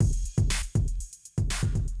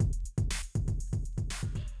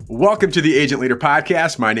Welcome to the Agent Leader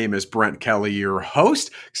Podcast. My name is Brent Kelly, your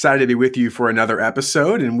host. Excited to be with you for another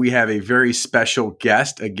episode. And we have a very special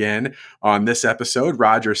guest again on this episode.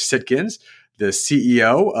 Roger Sitkins, the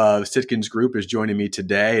CEO of Sitkins Group, is joining me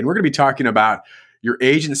today. And we're going to be talking about your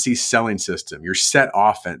agency selling system, your set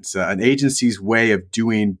offense, an agency's way of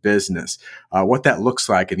doing business, what that looks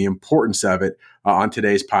like and the importance of it on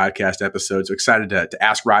today's podcast episode. So excited to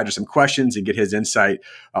ask Roger some questions and get his insight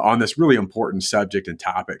on this really important subject and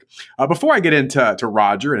topic. Before I get into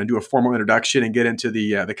Roger and do a formal introduction and get into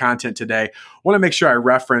the content today, I want to make sure I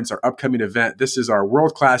reference our upcoming event. This is our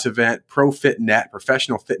world-class event, ProFitNet,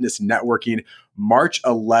 Professional Fitness Networking, March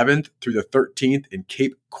 11th through the 13th in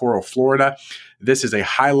Cape Coral, Florida. This is a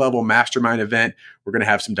high-level mastermind event. We're going to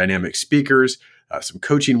have some dynamic speakers, some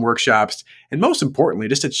coaching workshops, and most importantly,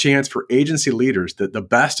 just a chance for agency leaders, the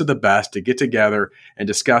best of the best, to get together and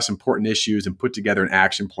discuss important issues and put together an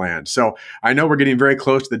action plan. So I know we're getting very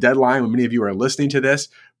close to the deadline when many of you are listening to this,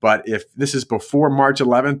 but if this is before March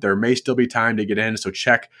 11th, there may still be time to get in. So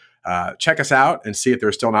check us out and see if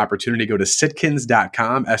there's still an opportunity. Go to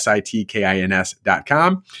sitkins.com,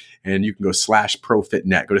 sitkins.com, and you can go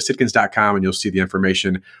 /ProFitNet. Go to sitkins.com and you'll see the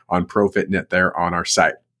information on ProFitNet there on our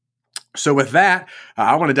site. So with that,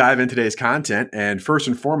 I want to dive into today's content and first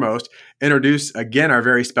and foremost, introduce again our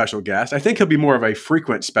very special guest. I think he'll be more of a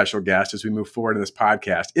frequent special guest as we move forward in this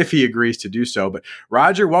podcast, if he agrees to do so. But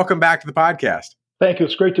Roger, welcome back to the podcast. Thank you.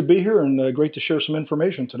 It's great to be here and great to share some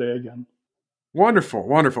information today again. Wonderful,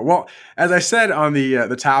 wonderful. Well, as I said on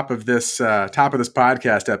the top of this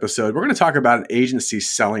podcast episode, we're going to talk about an agency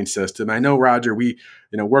selling system. I know, Roger, we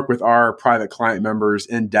work with our private client members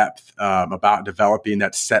in depth about developing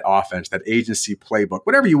that set offense, that agency playbook,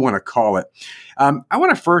 whatever you want to call it. I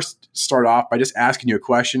want to first start off by just asking you a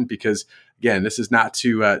question because, again, this is not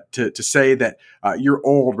to say that you're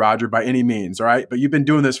old, Roger, by any means, all right? But you've been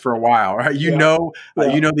doing this for a while, right? You know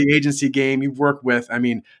the agency game. You've worked with,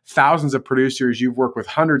 thousands of producers. You've worked with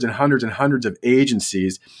hundreds and hundreds and hundreds of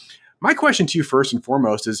agencies. My question to you first and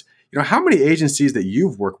foremost is, how many agencies that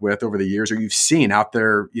you've worked with over the years or you've seen out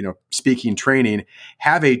there, speaking, training,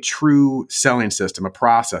 have a true selling system, a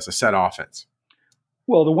process, a set offense?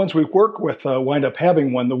 Well, the ones we work with wind up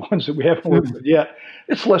having one. The ones that we haven't worked with yet,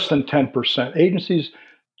 it's less than 10%. Agencies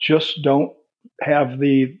just don't have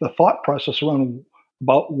the thought process around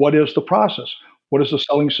about what is the process, what is the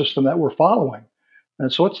selling system that we're following,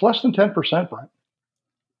 and so it's less than 10%, Brian.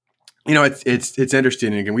 It's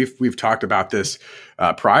interesting. Again, we've talked about this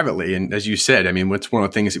privately, and as you said, what's one of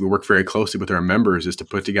the things that we work very closely with our members is to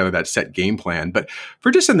put together that set game plan. But for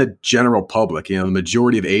just in the general public, the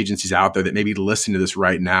majority of agencies out there that may be listening to this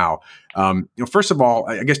right now, first of all,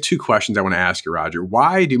 I guess two questions I want to ask you, Roger.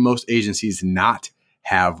 Why do most agencies not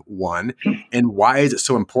have one, and why is it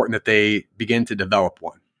so important that they begin to develop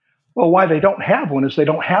one? Well, why they don't have one is they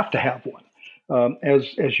don't have to have one.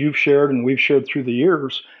 As you've shared and we've shared through the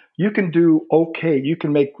years, you can do okay. You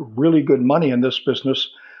can make really good money in this business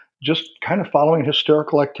just kind of following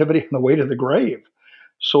hysterical activity on the way to the grave.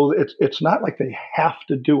 So it's not like they have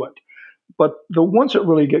to do it. But the ones that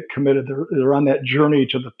really get committed, they're on that journey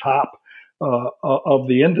to the top of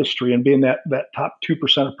the industry and being that top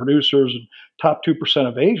 2% of producers and top 2%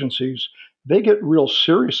 of agencies, they get real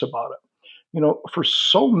serious about it. For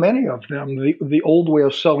so many of them, the old way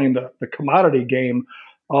of selling the commodity game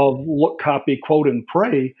of look, copy, quote, and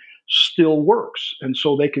pray still works. And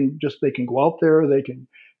so they can go out there, they can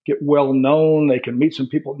get well known, they can meet some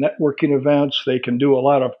people at networking events, they can do a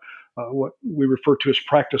lot of what we refer to as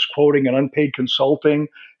practice quoting and unpaid consulting,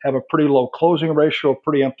 have a pretty low closing ratio, a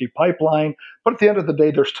pretty empty pipeline, but at the end of the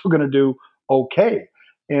day, they're still going to do okay.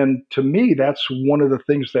 And to me, that's one of the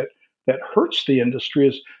things that hurts the industry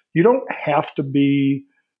is you don't have to be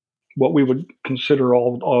what we would consider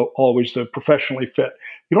always the professionally fit.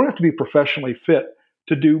 You don't have to be professionally fit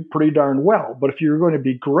to do pretty darn well. But if you're going to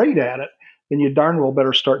be great at it, then you darn well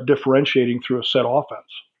better start differentiating through a set offense.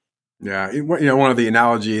 Yeah. One of the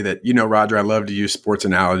analogy that, Roger, I love to use sports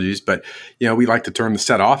analogies, but, we like to term the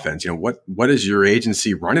set offense. What is your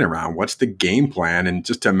agency running around? What's the game plan? And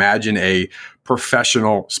just to imagine a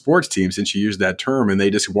professional sports team, since you use that term, and they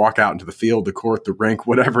just walk out into the field, the court, the rink,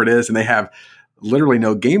 whatever it is, and they have literally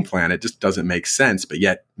no game plan. It just doesn't make sense. But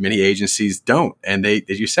yet many agencies don't. And they,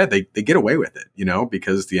 as you said, they get away with it,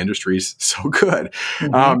 because the industry's so good.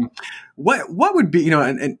 Mm-hmm. What would be,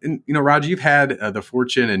 Roger, you've had the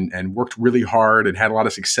fortune and worked really hard and had a lot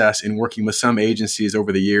of success in working with some agencies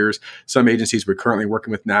over the years, some agencies we're currently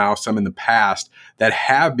working with now, some in the past that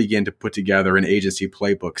have begun to put together an agency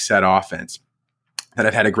playbook, set offense, that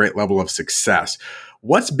have had a great level of success.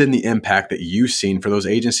 What's been the impact that you've seen for those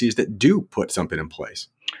agencies that do put something in place?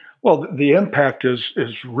 Well, the impact is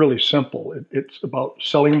really simple. It's about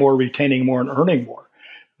selling more, retaining more, and earning more.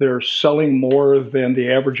 They're selling more than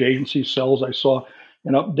the average agency sells. I saw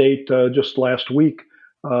an update just last week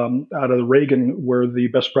out of the Reagan, where the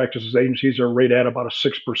best practices agencies are rated at about a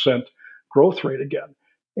 6% growth rate again.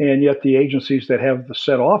 And yet the agencies that have the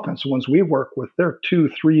set offense, the ones we work with, they're two,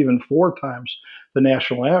 three, even four times the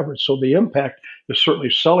national average. So the impact is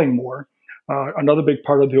certainly selling more. Another big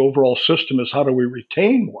part of the overall system is how do we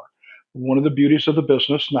retain more? One of the beauties of the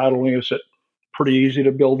business, not only is it pretty easy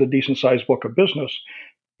to build a decent sized book of business,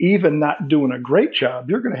 even not doing a great job,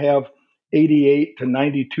 you're going to have 88 to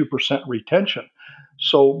 92% retention.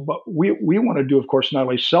 So, but we want to do, of course, not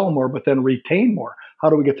only sell more, but then retain more. How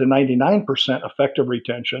do we get to 99% effective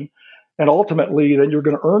retention? And ultimately, then you're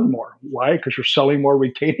going to earn more. Why? Because you're selling more,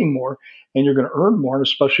 retaining more, and you're going to earn more. And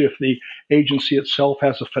especially if the agency itself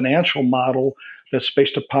has a financial model that's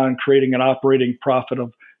based upon creating an operating profit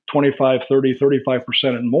of 25, 30, 35%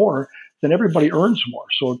 and more, then everybody earns more.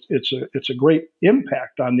 So it's a great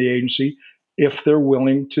impact on the agency if they're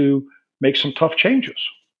willing to make some tough changes.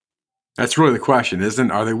 That's really the question,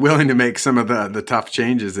 isn't? Are they willing to make some of the tough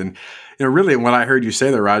changes? And really, what I heard you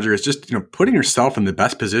say there, Roger, is just putting yourself in the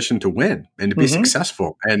best position to win and to be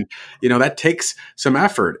successful. And that takes some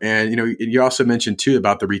effort. And you also mentioned too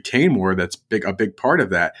about the retain more. That's a big part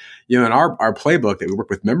of that. In our playbook that we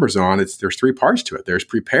work with members on, there's three parts to it. There's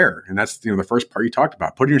prepare, and that's the first part you talked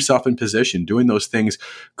about, putting yourself in position, doing those things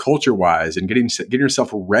culture wise, and getting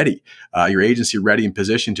yourself ready, your agency ready in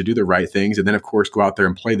position to do the right things, and then of course go out there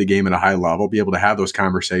and play the game at a high level, be able to have those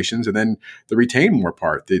conversations, and then the retain more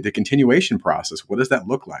part, the continuation process. What does that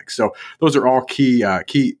look like? So those are all key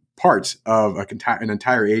parts of an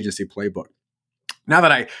entire agency playbook. Now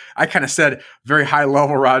that I kind of said very high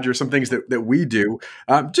level, Roger, some things that we do,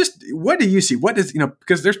 just what do you see? What does,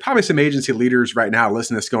 because there's probably some agency leaders right now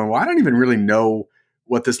listening to this going, well, I don't even really know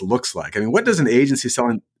what this looks like. I mean, what does an agency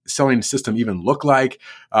selling system even look like?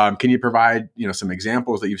 Can you provide, some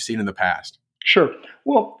examples that you've seen in the past? Sure.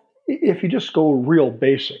 Well, if you just go real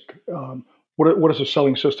basic, what does a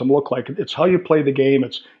selling system look like? It's how you play the game.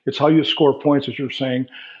 It's how you score points, as you're saying.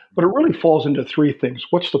 But it really falls into three things.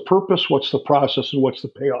 What's the purpose? What's the process? And what's the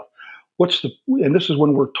payoff? And this is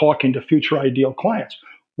when we're talking to future ideal clients.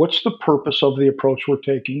 What's the purpose of the approach we're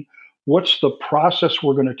taking? What's the process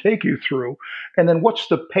we're going to take you through? And then what's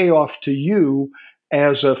the payoff to you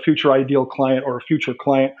as a future ideal client or a future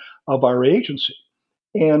client of our agency?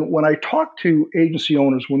 And when I talk to agency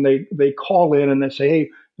owners, when they call in and they say, hey,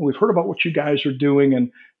 we've heard about what you guys are doing,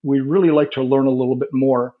 and we really like to learn a little bit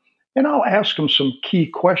more. And I'll ask them some key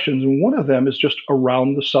questions. And one of them is just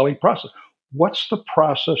around the selling process. What's the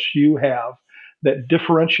process you have that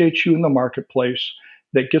differentiates you in the marketplace,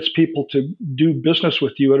 that gets people to do business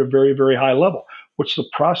with you at a very, very high level? What's the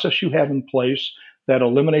process you have in place that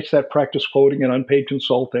eliminates that practice quoting and unpaid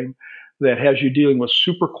consulting, that has you dealing with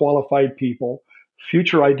super qualified people,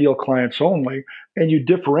 future ideal clients only, and you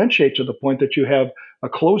differentiate to the point that you have a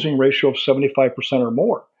closing ratio of 75% or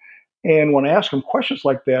more? And when I ask them questions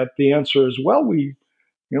like that, the answer is, well, we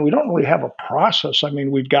don't really have a process. I mean,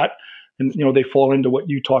 we've got, and they fall into what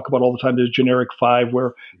you talk about all the time, this generic five,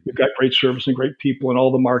 where we've got great service and great people in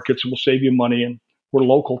all the markets, and we'll save you money, and we're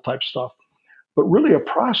local type stuff. But really a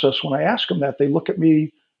process, when I ask them that, they look at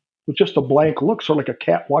me with just a blank look, sort of like a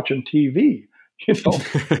cat watching TV.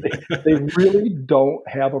 They really don't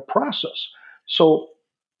have a process. So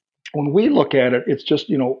when we look at it, it's just,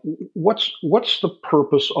 what's the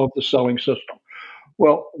purpose of the selling system?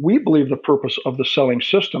 Well, we believe the purpose of the selling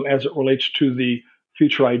system as it relates to the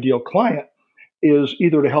future ideal client is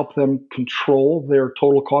either to help them control their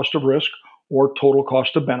total cost of risk or total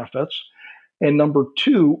cost of benefits. And number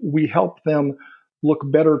two, we help them look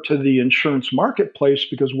better to the insurance marketplace,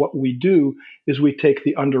 because what we do is we take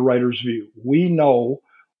the underwriter's view. We know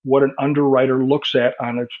what an underwriter looks at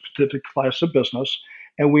on a specific class of business,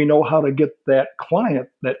 and we know how to get that client,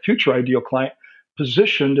 that future ideal client,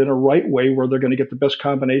 positioned in a right way where they're going to get the best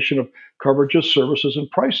combination of coverages, services, and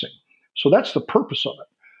pricing. So that's the purpose of it.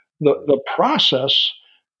 The process,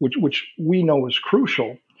 which we know is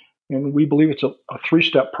crucial, and we believe it's a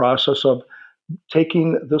three-step process of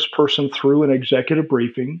taking this person through an executive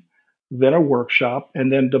briefing, then a workshop, and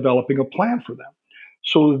then developing a plan for them.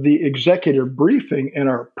 So the executive briefing in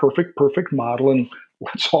our perfect model, and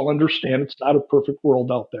let's all understand it's not a perfect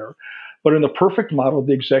world out there, but in the perfect model,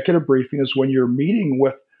 the executive briefing is when you're meeting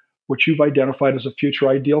with what you've identified as a future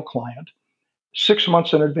ideal client 6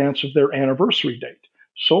 months in advance of their anniversary date.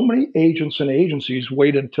 So many agents and agencies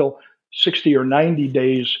wait until 60 or 90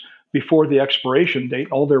 days before the expiration date.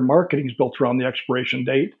 All their marketing is built around the expiration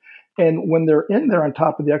date. And when they're in there on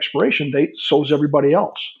top of the expiration date, so is everybody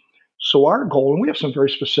else. So our goal, and we have some very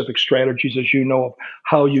specific strategies, as you know, of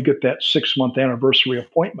how you get that 6-month anniversary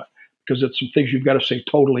appointment, because it's some things you've got to say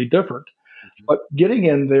totally different. But getting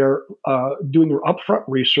in there, doing your upfront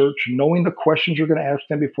research, knowing the questions you're going to ask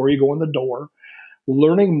them before you go in the door,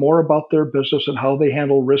 learning more about their business and how they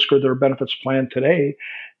handle risk or their benefits plan today,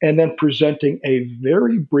 and then presenting a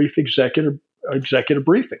very brief executive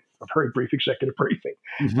briefing, a very brief executive briefing.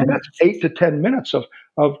 And Mhm. that's 8 to 10 minutes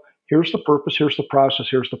of here's the purpose, here's the process,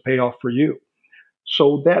 here's the payoff for you.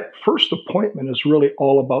 So that first appointment is really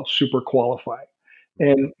all about super qualifying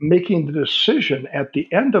and making the decision at the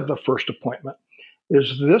end of the first appointment.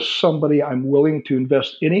 Is this somebody I'm willing to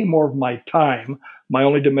invest any more of my time, my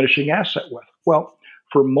only diminishing asset with? Well,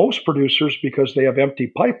 for most producers, because they have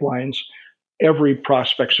empty pipelines, every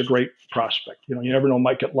prospect's a great prospect. You never know,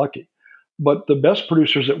 might get lucky. But the best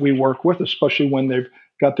producers that we work with, especially when they've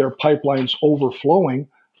got their pipelines overflowing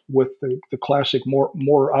with the classic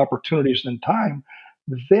more opportunities than time,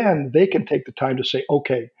 then they can take the time to say,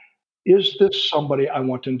 okay, is this somebody I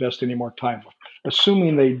want to invest any more time with?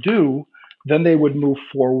 Assuming they do, then they would move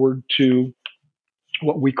forward to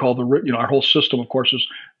what we call our whole system, of course, is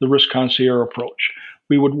the risk concierge approach.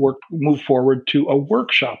 We would move forward to a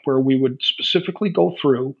workshop where we would specifically go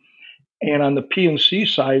through and on the P&C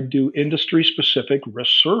side do industry specific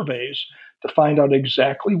risk surveys to find out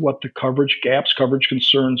exactly what the coverage gaps, coverage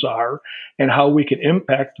concerns are, and how we can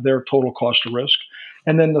impact their total cost of risk.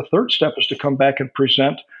 And then the third step is to come back and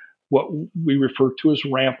present what we refer to as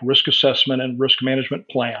RAMP, risk assessment and risk management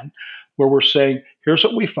plan, where we're saying, here's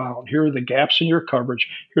what we found, here are the gaps in your coverage,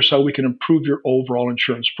 here's how we can improve your overall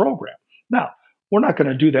insurance program. Now, we're not going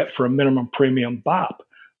to do that for a minimum premium BOP,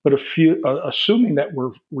 but assuming that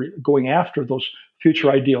we're going after those future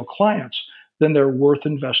ideal clients, then they're worth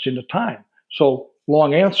investing the time. So,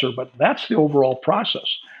 long answer, but that's the overall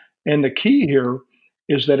process. And the key here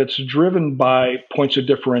is that it's driven by points of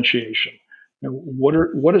differentiation. And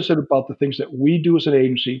what is it about the things that we do as an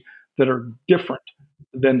agency that are different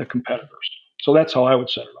than the competitors? So that's how I would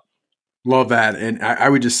set it up. Love that. And I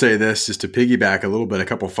would just say this, just to piggyback a little bit, a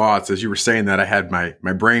couple thoughts. As you were saying that, I had my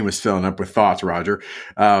brain was filling up with thoughts, Roger.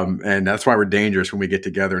 And that's why we're dangerous when we get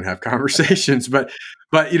together and have conversations. But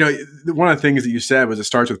one of the things that you said was it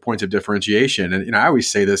starts with points of differentiation. And I always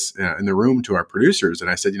say this in the room to our producers.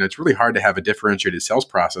 And I said, it's really hard to have a differentiated sales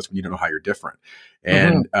process when you don't know how you're different.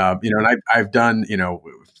 And and I've done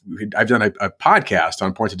a podcast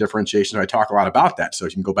on points of differentiation. So I talk a lot about that. So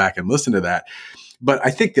you can go back and listen to that. But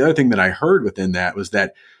I think the other thing that I heard within that was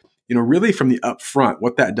that, really from the upfront,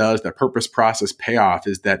 what that does, that purpose, process, payoff,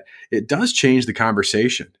 is that it does change the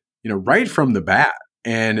conversation, right from the bat.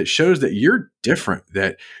 And it shows that you're different,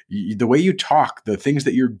 that the way you talk, the things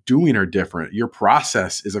that you're doing are different. Your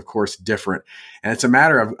process is, of course, different. And it's a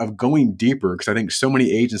matter of going deeper, because I think so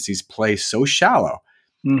many agencies play so shallow.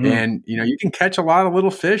 And, you can catch a lot of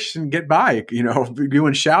little fish and get by,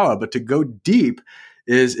 doing shallow, but to go deep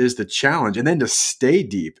is the challenge, and then to stay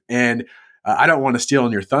deep. And I don't want to steal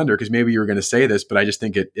on your thunder, because maybe you were going to say this, but I just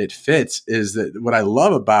think it fits, is that what I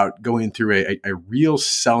love about going through a real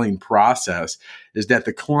selling process is that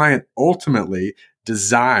the client ultimately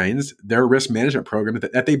designs their risk management program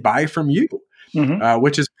that they buy from you.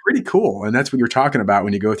 Which is pretty cool. And that's what you're talking about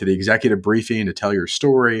when you go through the executive briefing to tell your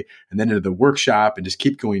story, and then into the workshop, and just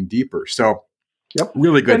keep going deeper. So Yep.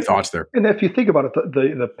 really good thoughts there. And if you think about it,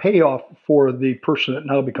 the payoff for the person that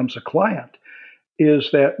now becomes a client is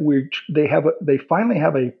that they finally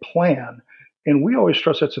have a plan. And we always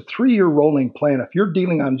stress that's a 3-year rolling plan. If you're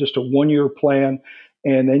dealing on just a 1-year plan,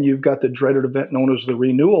 and then you've got the dreaded event known as the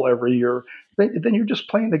renewal every year, then you're just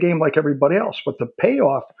playing the game like everybody else. But the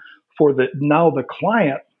payoff for the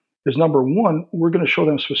client is, number one, we're going to show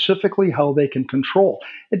them specifically how they can control.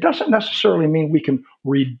 It doesn't necessarily mean we can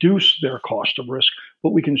reduce their cost of risk,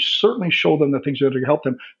 but we can certainly show them the things that are going to help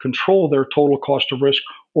them control their total cost of risk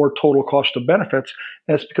or total cost of benefits.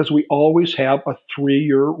 That's because we always have a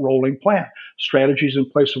 3-year rolling plan, strategies in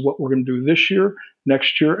place of what we're going to do this year,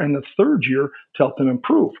 next year, and the third year to help them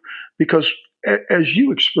improve. Because as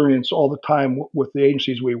you experience all the time with the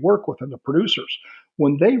agencies we work with and the producers,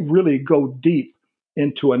 when they really go deep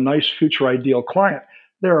into a nice future ideal client,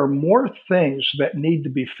 there are more things that need to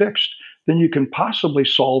be fixed than you can possibly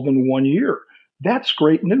solve in 1 year. That's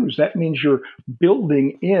great news. That means you're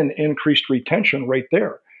building in increased retention right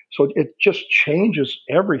there. So it just changes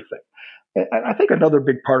everything. And I think another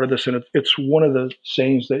big part of this, and it's one of the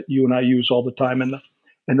sayings that you and I use all the time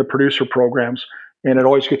in the producer programs, and it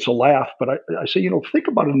always gets a laugh, but I say, think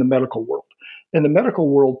about it in the medical world. In the medical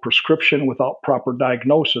world, prescription without proper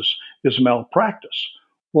diagnosis is malpractice.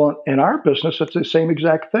 Well, in our business, it's the same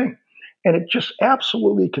exact thing. And it just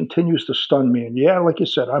absolutely continues to stun me. And yeah, like you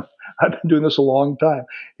said, I've been doing this a long time.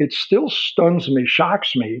 It still stuns me,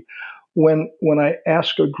 shocks me when I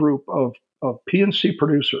ask a group of P&C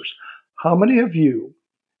producers, how many of you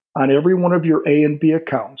on every one of your A and B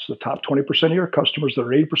accounts, the top 20% of your customers, that are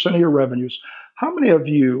 80% of your revenues, how many of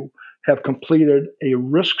you have completed a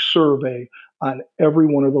risk survey on every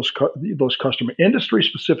one of those customer industry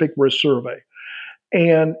specific risk survey?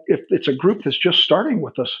 And if it's a group that's just starting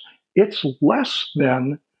with us, it's less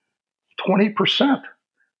than 20%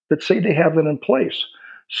 that say they have it in place.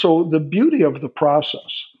 So the beauty of the process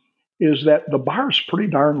is that the bar is pretty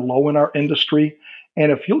darn low in our industry. And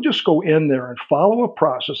if you'll just go in there and follow a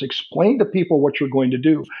process, explain to people what you're going to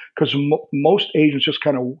do, because most agents just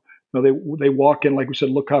kind of, they walk in, like we said,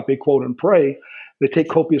 look, copy, quote, and pray. They take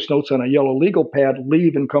copious notes on a yellow legal pad,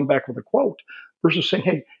 leave, and come back with a quote, versus saying,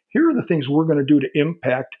 hey, here are the things we're going to do to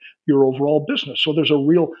impact your overall business. So there's a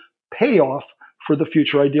real payoff for the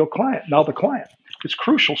future ideal client. Now the client, it's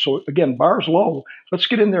crucial. So again, bar's low. Let's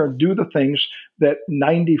get in there and do the things that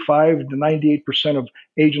 95 to 98% of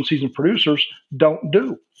agencies and producers don't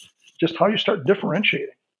do. Just how you start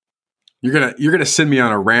differentiating. You're gonna send me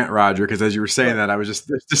on a rant, Roger, because as you were saying that, I was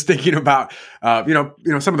just thinking about some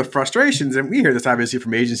of the frustrations, and we hear this obviously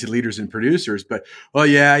from agency leaders and producers. But well,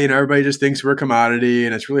 yeah, everybody just thinks we're a commodity,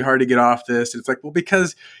 and it's really hard to get off this. And it's like, well,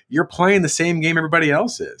 because you're playing the same game everybody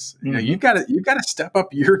else is. You've got to step up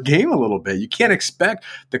your game a little bit. You can't expect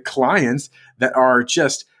the clients that are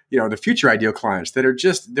just the future ideal clients that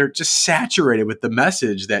they're just saturated with the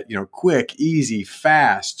message that quick, easy,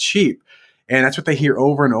 fast, cheap. And that's what they hear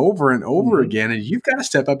over and over and over again. And you've got to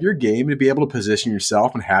step up your game to be able to position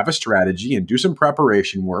yourself and have a strategy and do some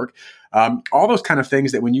preparation work. All those kind of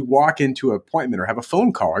things that when you walk into an appointment or have a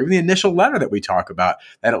phone call or even the initial letter that we talk about,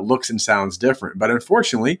 that it looks and sounds different. But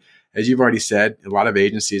unfortunately, as you've already said, a lot of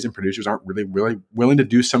agencies and producers aren't really willing to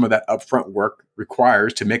do some of that upfront work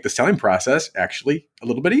requires to make the selling process actually a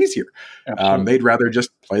little bit easier. They'd rather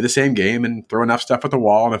just play the same game and throw enough stuff at the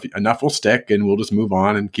wall, and if enough will stick, and we'll just move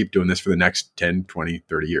on and keep doing this for the next 10, 20,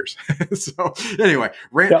 30 years. So anyway,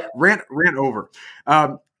 rant over.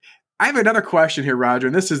 I have another question here, Roger,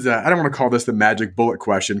 and this is I don't want to call this the magic bullet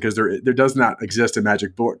question because there does not exist a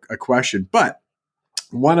magic bullet question, but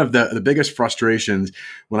one of the biggest frustrations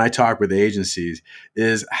when I talk with agencies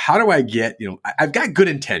is how do I get, I've got good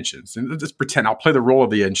intentions, and let's pretend I'll play the role of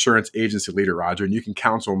the insurance agency leader, Roger, and you can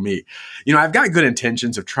counsel me. I've got good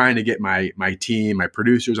intentions of trying to get my team, my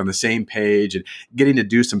producers on the same page and getting to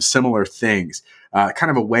do some similar things, kind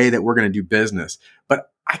of a way that we're going to do business.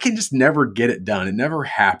 But I can just never get it done. It never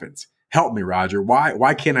happens. Help me, Roger.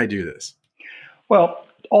 Why can't I do this? Well,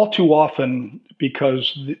 all too often,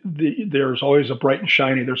 because there's always a bright and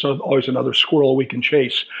shiny, there's always another squirrel we can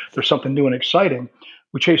chase. There's something new and exciting.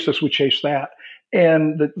 We chase this, we chase that.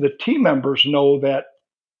 And the team members know that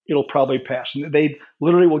it'll probably pass. And they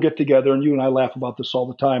literally will get together, and you and I laugh about this all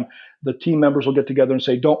the time. The team members will get together and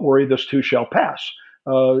say, don't worry, this too shall pass.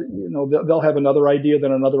 They'll have another idea,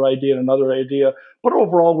 then another idea, and another idea. But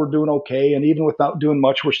overall, we're doing okay. And even without doing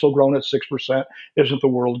much, we're still growing at 6%. Isn't the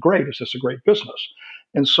world great? Is this a great business?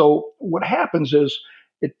 And so what happens is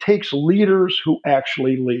it takes leaders who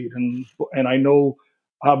actually lead. And I know,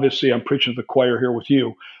 obviously, I'm preaching to the choir here with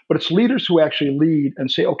you, but it's leaders who actually lead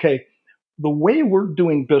and say, okay, the way we're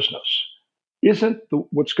doing business isn't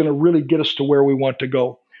what's going to really get us to where we want to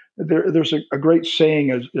go. There's a great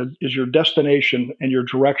saying is your destination and your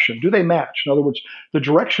direction, do they match? In other words, the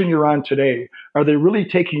direction you're on today, are they really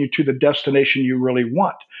taking you to the destination you really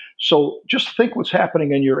want? So just think what's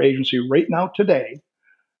happening in your agency right now today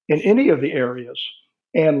in any of the areas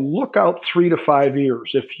and look out 3 to 5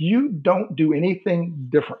 years. If you don't do anything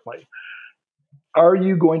differently, are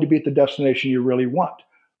you going to be at the destination you really want?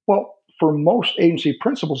 Well, for most agency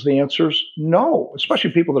principals, the answer is no,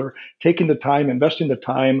 especially people that are taking the time, investing the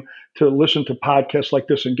time to listen to podcasts like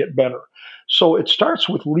this and get better. So it starts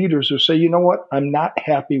with leaders who say, you know what, I'm not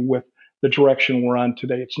happy with the direction we're on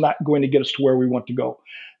today. It's not going to get us to where we want to go.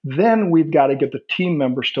 Then we've got to get the team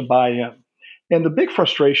members to buy in. And the big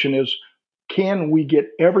frustration is, can we get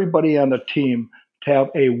everybody on the team to have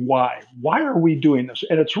a why? Why are we doing this?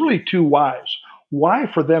 And it's really two whys. Why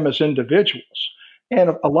for them as individuals? And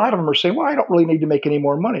a lot of them are saying, well, I don't really need to make any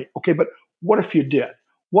more money. Okay, but what if you did?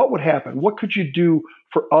 What would happen? What could you do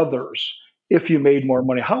for others if you made more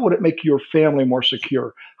money? How would it make your family more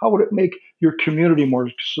secure? How would it make your community more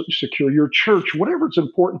secure, your church, whatever is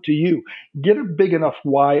important to you? Get a big enough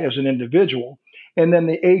why as an individual, and then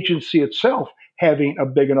the agency itself having a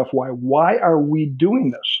big enough why. Why are we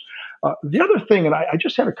doing this? The other thing, and I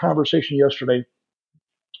just had a conversation yesterday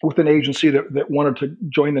with an agency that wanted to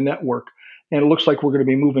join the network. And it looks like we're going to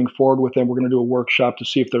be moving forward with them. We're going to do a workshop to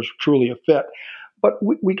see if there's truly a fit. But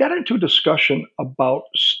we got into a discussion about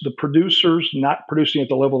the producers not producing at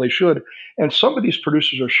the level they should. And some of these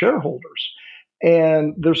producers are shareholders.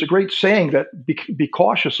 And there's a great saying that be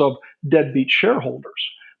cautious of deadbeat shareholders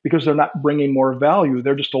because they're not bringing more value.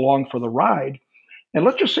 They're just along for the ride. And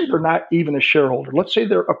let's just say they're not even a shareholder. Let's say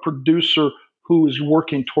they're a producer who is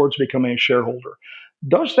working towards becoming a shareholder.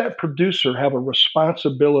 Does that producer have a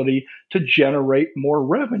responsibility to generate more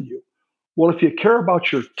revenue? Well, if you care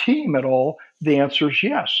about your team at all, the answer is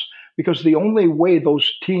yes, because the only way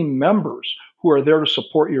those team members who are there to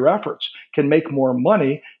support your efforts can make more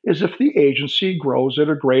money is if the agency grows at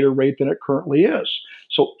a greater rate than it currently is.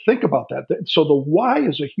 So think about that. So the why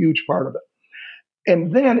is a huge part of it.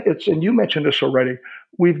 And then and you mentioned this already,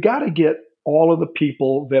 we've got to get all of the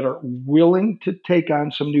people that are willing to take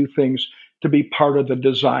on some new things to be part of the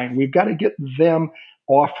design. We've got to get them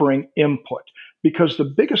offering input because the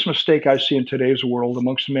biggest mistake I see in today's world,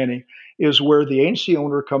 amongst many, is where the agency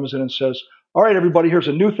owner comes in and says, all right, everybody, here's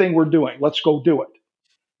a new thing we're doing. Let's go do it.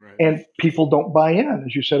 Right. And people don't buy in,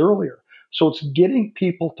 as you said earlier. So it's getting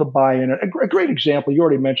people to buy in. A great example, you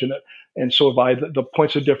already mentioned it, and so have I, the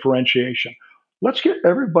points of differentiation. Let's get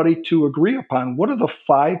everybody to agree upon what are the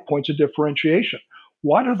 5 points of differentiation.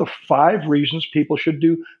 What are the 5 reasons people should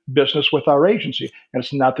do business with our agency? And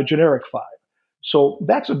it's not the generic 5. So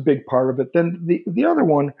that's a big part of it. Then the other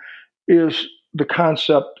one is the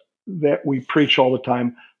concept that we preach all the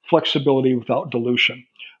time, flexibility without dilution.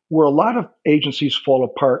 Where a lot of agencies fall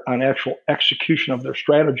apart on actual execution of their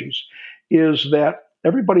strategies is that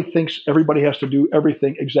everybody thinks everybody has to do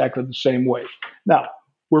everything exactly the same way. Now,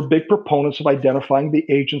 we're big proponents of identifying the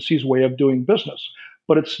agency's way of doing business,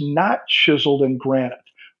 but it's not chiseled in granite.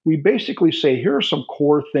 We basically say, here are some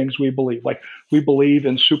core things we believe. Like we believe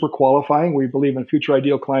in super qualifying. We believe in future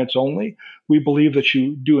ideal clients only. We believe that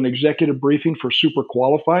you do an executive briefing for super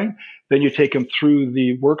qualifying. Then you take them through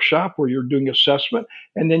the workshop where you're doing assessment,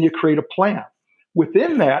 and then you create a plan.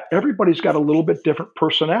 Within that, everybody's got a little bit different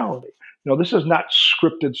personality. This is not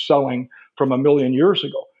scripted selling from a million years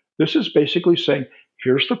ago. This is basically saying,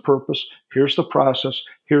 here's the purpose, here's the process,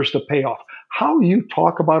 here's the payoff. How you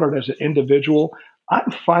talk about it as an individual,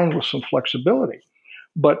 I'm fine with some flexibility.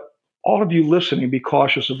 But all of you listening, be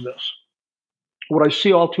cautious of this. What I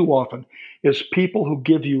see all too often is people who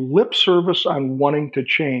give you lip service on wanting to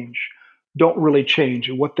change don't really change.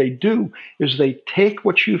 And what they do is they take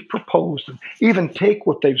what you've proposed and even take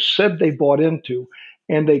what they've said they bought into,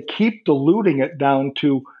 and they keep diluting it down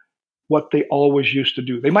to what they always used to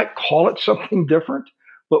do. They might call it something different,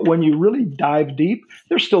 but when you really dive deep,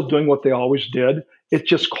 they're still doing what they always did. It's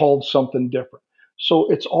just called something different.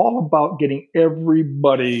 So it's all about getting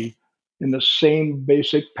everybody in the same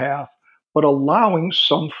basic path, but allowing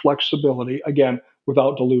some flexibility, again,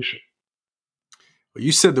 without dilution. Well,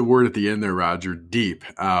 you said the word at the end there, Roger, deep.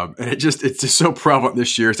 And it's just so prevalent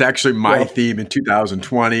this year. It's actually my theme in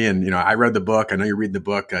 2020. And, I read the book. I know you're reading the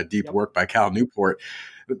book, Deep Work by Cal Newport.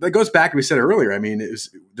 That goes back to what we said earlier. I mean, it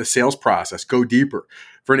was the sales process, go deeper.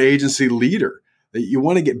 For an agency leader, that you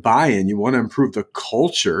want to get buy-in, you want to improve the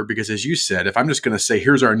culture, because as you said, if I'm just going to say,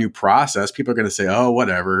 here's our new process, people are going to say, oh,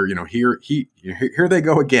 whatever, here they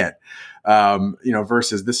go again,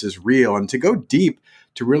 versus this is real. And to go deep,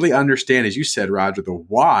 to really understand, as you said, Roger, the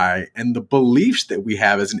why and the beliefs that we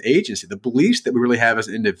have as an agency, the beliefs that we really have as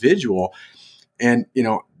an individual. And,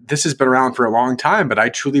 this has been around for a long time, but I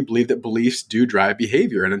truly believe that beliefs do drive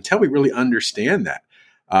behavior. And until we really understand that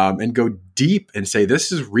and go deep and say,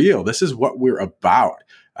 this is real, this is what we're about,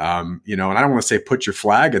 and I don't want to say put your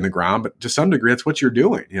flag in the ground, but to some degree, that's what you're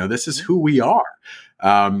doing. This is who we are.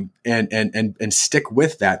 And stick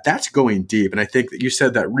with that. That's going deep. And I think that you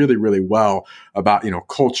said that really, really well about,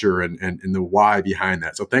 culture and the why behind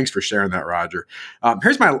that. So thanks for sharing that, Roger.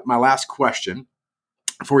 Here's my last question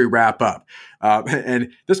before we wrap up.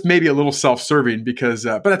 And this may be a little self-serving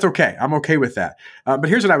but that's okay. I'm okay with that. But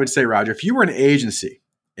here's what I would say, Roger. If you were an agency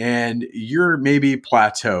and you're maybe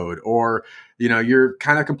plateaued or, you're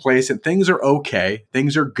kind of complacent, things are okay,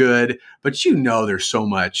 things are good, but there's so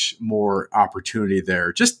much more opportunity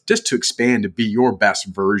there just to expand to be your best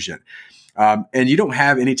version. And you don't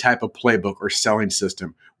have any type of playbook or selling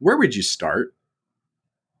system. Where would you start?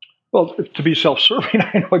 Well, to be self-serving,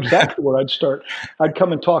 I know exactly where I'd start. I'd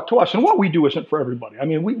come and talk to us. And what we do isn't for everybody. I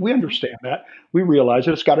mean, we understand that. We realize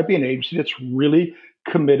that it's got to be an agency that's really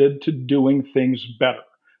committed to doing things better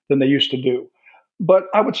than they used to do. But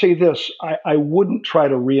I would say this, I wouldn't try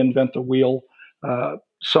to reinvent the wheel.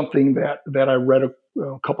 Something that I read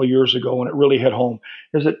a couple of years ago when it really hit home,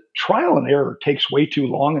 is that trial and error takes way too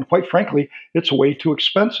long, and quite frankly, it's way too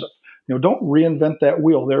expensive. Don't reinvent that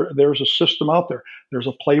wheel. There's a system out there. There's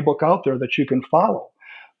a playbook out there that you can follow.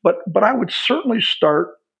 But I would certainly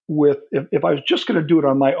start with, if I was just going to do it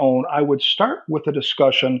on my own, I would start with a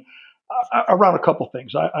discussion around a couple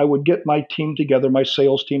things. I would get my team together, my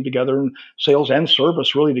sales team together, and sales and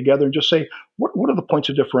service really together, and just say, what are the points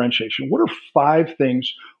of differentiation? What are 5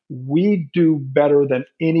 things we do better than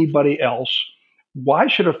anybody else? Why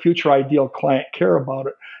should a future ideal client care about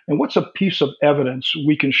it? And what's a piece of evidence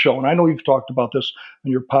we can show? And I know you've talked about this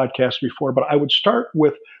on your podcast before, but I would start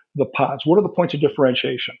with the pods. What are the points of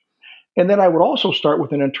differentiation? And then I would also start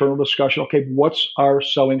with an internal discussion. Okay, what's our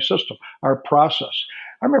selling system, our process?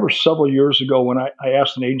 I remember several years ago when I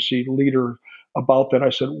asked an agency leader about that, I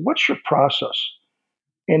said, what's your process?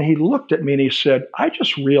 And he looked at me and he said, I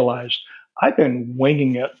just realized I've been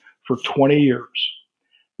winging it for 20 years.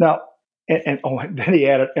 Now, and then he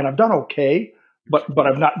added, and I've done okay, but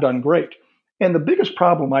I've not done great. And the biggest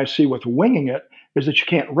problem I see with winging it is that you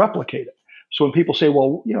can't replicate it. So when people say,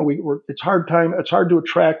 well, it's hard to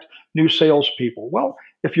attract new salespeople. Well,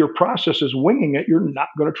 if your process is winging it, you're not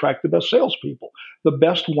going to attract the best salespeople. The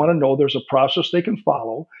best want to know there's a process they can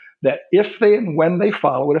follow, that if and when they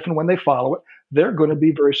follow it, they're going to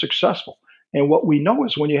be very successful. And what we know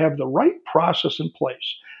is when you have the right process in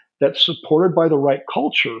place that's supported by the right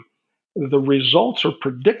culture, the results are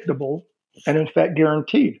predictable and in fact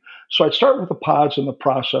guaranteed. So I'd start with the pods and the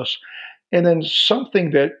process. And then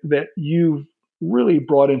something that you've really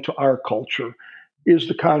brought into our culture is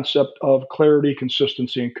the concept of clarity,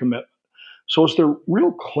 consistency, and commitment. So is there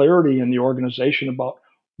real clarity in the organization about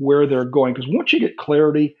where they're going? Because once you get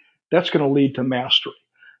clarity, that's going to lead to mastery.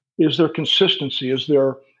 Is there consistency? Is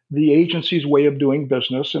there the agency's way of doing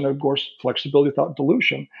business? And of course, flexibility without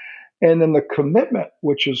dilution. And then the commitment,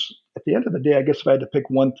 which is at the end of the day, I guess if I had to pick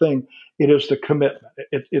one thing, it is the commitment.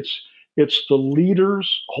 It's the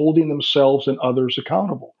leaders holding themselves and others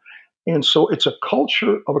accountable. And so it's a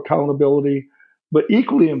culture of accountability, but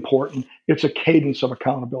equally important, it's a cadence of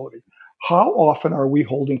accountability. How often are we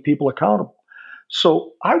holding people accountable?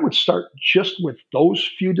 So I would start just with those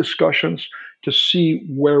few discussions to see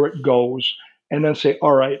where it goes, and then say,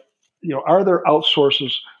 all right, are there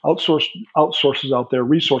outsources out there,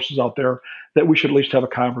 resources out there that we should at least have a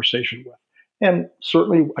conversation with? And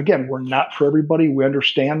certainly, again, we're not for everybody. We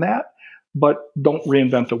understand that, but don't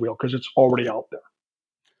reinvent the wheel because it's already out there.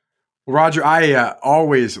 Roger, I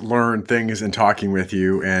always learn things in talking with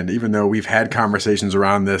you. And even though we've had conversations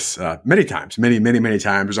around this many times, many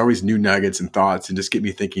times, there's always new nuggets and thoughts and just get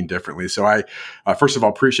me thinking differently. So I, first of all,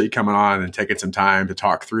 appreciate you coming on and taking some time to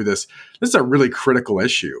talk through this. This is a really critical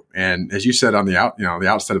issue. And as you said on the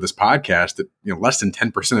outset of this podcast, that less than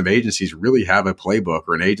 10% of agencies really have a playbook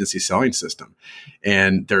or an agency selling system.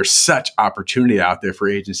 And there's such opportunity out there for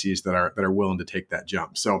agencies that are willing to take that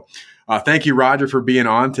jump. So thank you, Roger, for being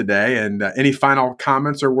on today. And any final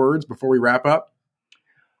comments or words before we wrap up?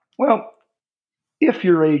 Well, if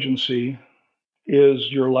your agency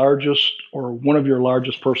is your largest or one of your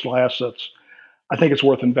largest personal assets, I think it's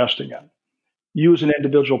worth investing in. You as an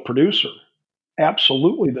individual producer,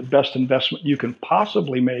 absolutely the best investment you can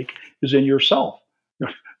possibly make is in yourself.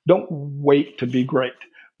 Don't wait to be great.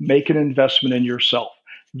 Make an investment in yourself.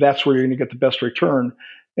 That's where you're going to get the best return.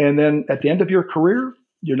 And then at the end of your career,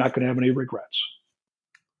 you're not going to have any regrets.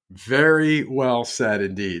 Very well said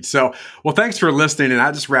indeed. So, well, thanks for listening. And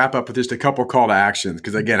I'll just wrap up with just a couple call to actions.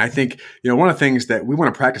 Because again, I think, one of the things that we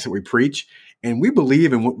want to practice what we preach, and we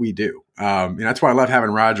believe in what we do. That's why I love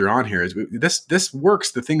having Roger on here is this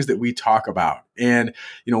works, the things that we talk about. And,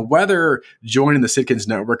 whether joining the Sitkins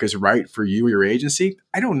Network is right for you or your agency,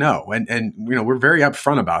 I don't know. And we're very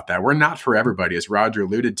upfront about that. We're not for everybody, as Roger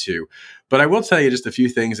alluded to. But I will tell you just a few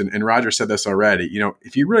things. And Roger said this already.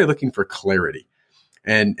 If you're really looking for clarity,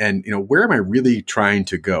 and where am I really trying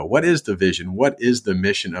to go? What is the vision? What is the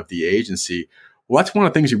mission of the agency? Well, that's one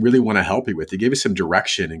of the things you really want to help you with, to give you some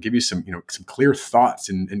direction and give you some, some clear thoughts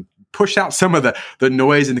and push out some of the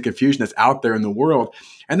noise and the confusion that's out there in the world.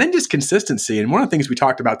 And then just consistency. And one of the things we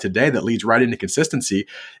talked about today that leads right into consistency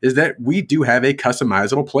is that we do have a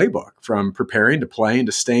customizable playbook from preparing to playing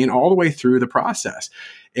to staying all the way through the process.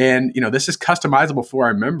 And, this is customizable for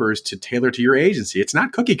our members to tailor to your agency. It's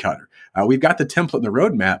not cookie cutter. We've got the template and the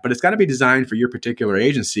roadmap, but it's got to be designed for your particular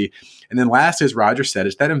agency. And then last, as Roger said,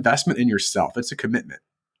 it's that investment in yourself. It's a commitment.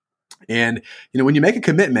 And, when you make a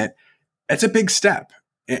commitment, it's a big step.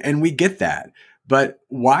 And we get that. But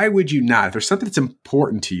why would you not? If there's something that's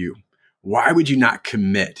important to you, why would you not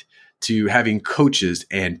commit to having coaches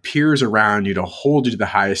and peers around you to hold you to the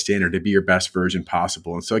highest standard to be your best version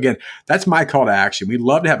possible. And so again, that's my call to action. We'd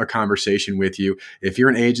love to have a conversation with you. If you're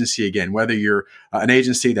an agency, again, whether you're an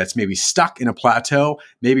agency that's maybe stuck in a plateau,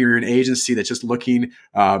 maybe you're an agency that's just looking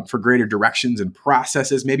for greater directions and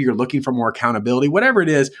processes, maybe you're looking for more accountability, whatever it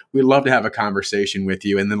is, we'd love to have a conversation with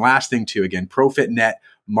you. And then last thing too, again, ProFitNet,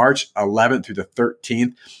 March 11th through the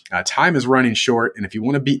 13th. Time is running short. And if you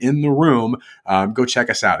want to be in the room, go check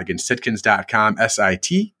us out. Again, sitkins.com,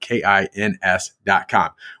 sitkins.com.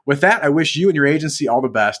 With that, I wish you and your agency all the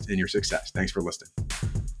best in your success. Thanks for listening.